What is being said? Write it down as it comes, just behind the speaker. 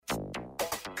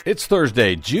smoke. It's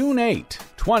Thursday, June 8,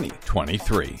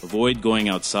 2023. Avoid going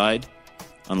outside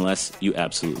unless you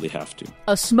absolutely have to.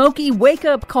 A smoky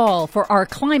wake-up call for our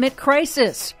climate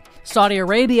crisis. Saudi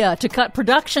Arabia to cut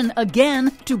production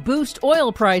again to boost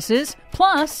oil prices.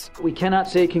 Plus, we cannot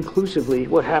say conclusively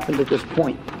what happened at this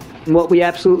point. And what we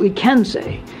absolutely can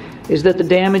say is that the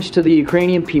damage to the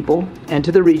Ukrainian people and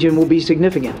to the region will be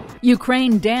significant.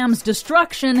 Ukraine dam's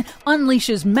destruction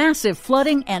unleashes massive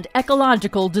flooding and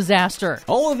ecological disaster.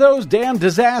 All of those damn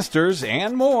disasters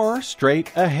and more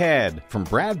straight ahead. From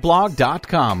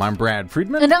BradBlog.com, I'm Brad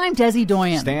Friedman. And I'm Desi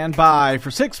Doyen. Stand by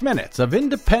for 6 minutes of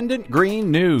independent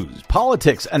green news,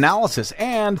 politics, analysis,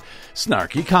 and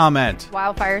snarky comment.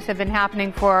 Wildfires have been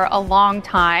happening for a long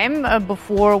time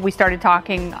before we started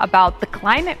talking about the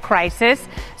climate crisis.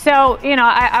 So,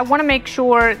 I want to make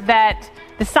sure that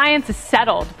the science is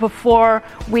settled before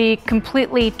we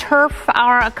completely turf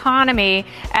our economy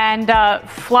and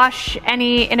flush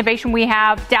any innovation we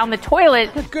have down the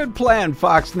toilet. Good plan,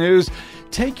 Fox News.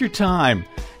 Take your time.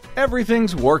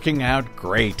 Everything's working out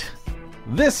great.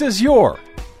 This is your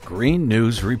Green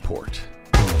News Report.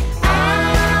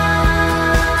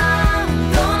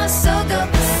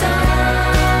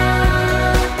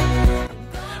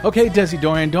 Okay, Desi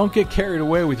Doyen, don't get carried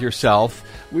away with yourself.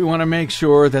 We want to make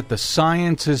sure that the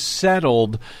science is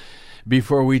settled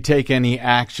before we take any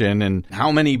action, and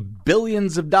how many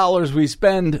billions of dollars we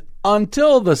spend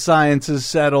until the science is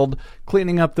settled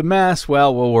cleaning up the mess,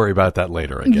 well, we'll worry about that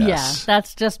later, I guess. Yeah,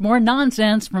 that's just more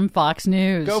nonsense from Fox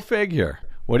News. Go figure.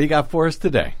 What do you got for us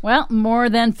today? Well, more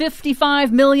than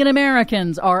 55 million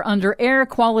Americans are under air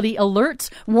quality alerts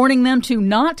warning them to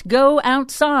not go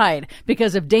outside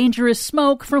because of dangerous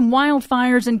smoke from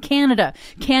wildfires in Canada.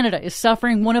 Canada is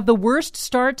suffering one of the worst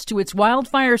starts to its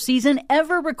wildfire season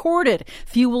ever recorded,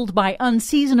 fueled by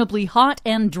unseasonably hot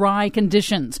and dry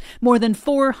conditions. More than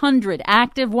 400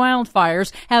 active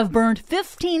wildfires have burned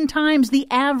 15 times the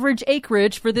average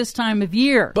acreage for this time of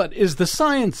year. But is the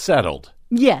science settled?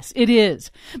 Yes, it is.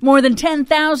 More than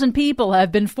 10,000 people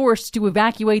have been forced to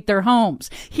evacuate their homes.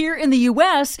 Here in the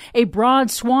U.S., a broad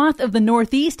swath of the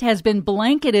Northeast has been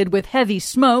blanketed with heavy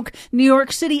smoke. New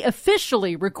York City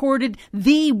officially recorded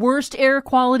the worst air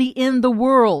quality in the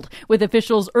world, with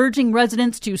officials urging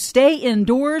residents to stay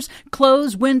indoors,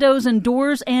 close windows and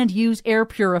doors, and use air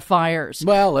purifiers.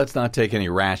 Well, let's not take any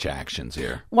rash actions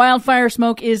here. Wildfire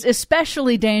smoke is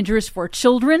especially dangerous for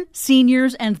children,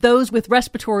 seniors, and those with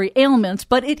respiratory ailments,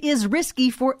 but it is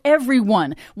risky for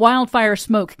everyone. Wildfire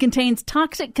smoke contains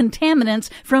toxic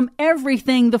contaminants from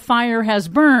everything the fire has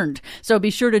burned. So be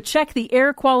sure to check the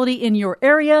air quality in your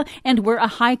area and wear a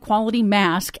high-quality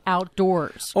mask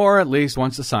outdoors. Or at least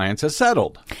once the science has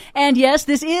settled. And yes,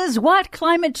 this is what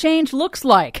climate change looks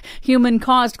like.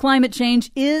 Human-caused climate change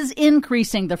is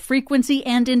increasing the frequency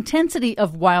and intensity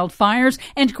of wildfires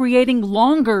and creating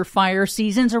longer fire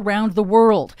seasons around the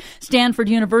world. Stanford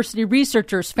University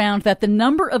researchers found that the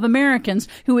number of Americans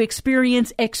who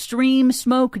experience extreme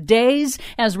smoke days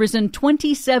has risen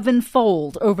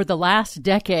 27-fold over the last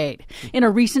decade. In a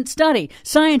recent study,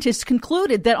 scientists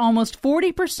concluded that almost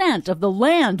 40% of the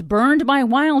land burned by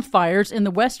wildfires in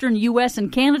the western U.S.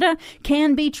 and Canada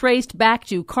can be traced back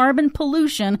to carbon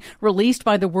pollution released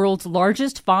by the world's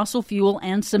largest fossil fuel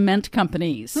and cement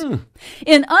companies.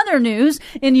 In other news,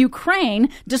 in Ukraine,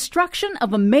 destruction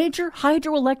of a major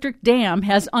hydroelectric dam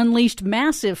has unleashed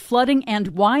massive flooding and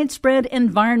widespread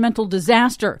environmental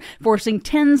disaster, forcing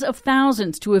tens of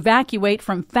thousands to evacuate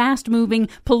from fast-moving,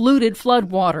 polluted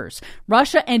floodwaters.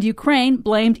 Russia and Ukraine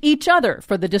blamed each other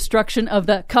for the destruction of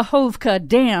the Kakhovka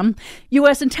Dam.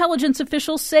 U.S. intelligence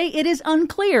officials say it is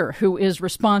unclear who is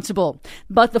responsible.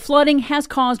 But the flooding has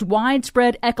caused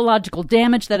widespread ecological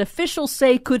damage that officials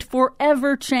say could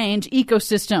forever change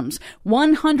ecosystems.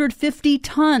 150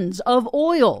 tons of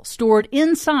oil stored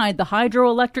inside the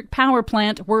hydroelectric power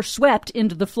plant were swept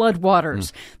into the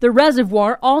floodwaters. The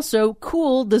reservoir also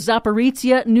cooled the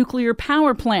Zaporizhzhia nuclear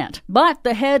power plant. But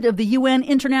the head of the UN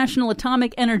International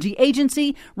Atomic Energy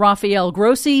Agency, Rafael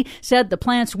Grossi, said the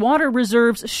plant's water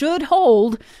reserves should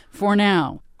hold for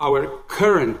now. Our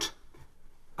current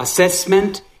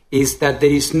assessment is that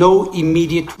there is no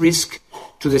immediate risk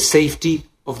to the safety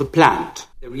of the plant.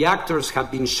 The reactors have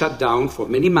been shut down for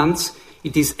many months.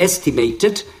 It is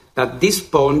estimated that this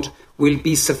pond will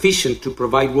be sufficient to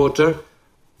provide water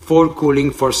for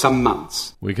cooling for some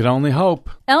months. We can only hope.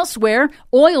 Elsewhere,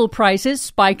 oil prices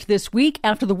spiked this week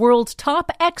after the world's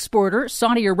top exporter,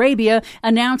 Saudi Arabia,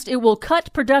 announced it will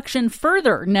cut production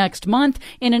further next month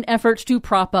in an effort to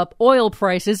prop up oil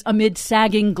prices amid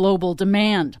sagging global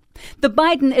demand. The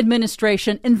Biden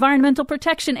administration Environmental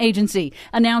Protection Agency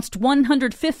announced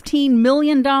 $115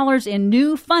 million in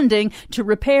new funding to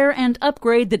repair and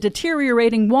upgrade the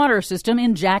deteriorating water system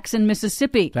in Jackson,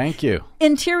 Mississippi. Thank you.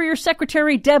 Interior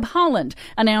Secretary Deb Haaland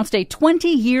announced a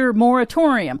 20-year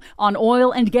moratorium on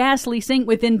oil and gas leasing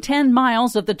within 10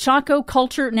 miles of the Chaco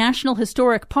Culture National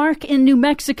Historic Park in New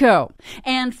Mexico.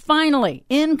 And finally,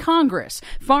 in Congress,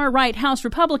 far-right House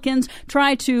Republicans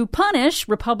tried to punish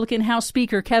Republican House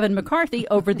Speaker Kevin McCarthy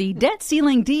over the debt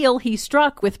ceiling deal he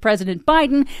struck with President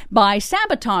Biden by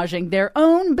sabotaging their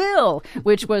own bill,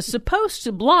 which was supposed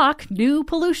to block new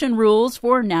pollution rules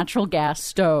for natural gas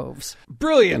stoves.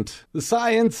 Brilliant. The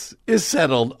science is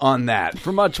settled on that.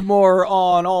 For much more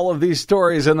on all of these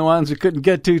stories and the ones we couldn't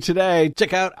get to today,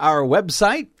 check out our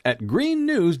website at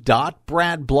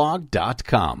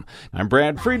greennews.bradblog.com. I'm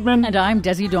Brad Friedman. And I'm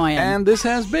Desi Doyen. And this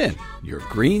has been your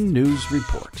Green News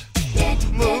Report.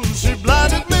 She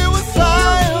blinded me with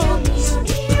science.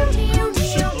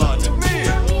 She blinded me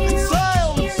with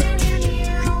science.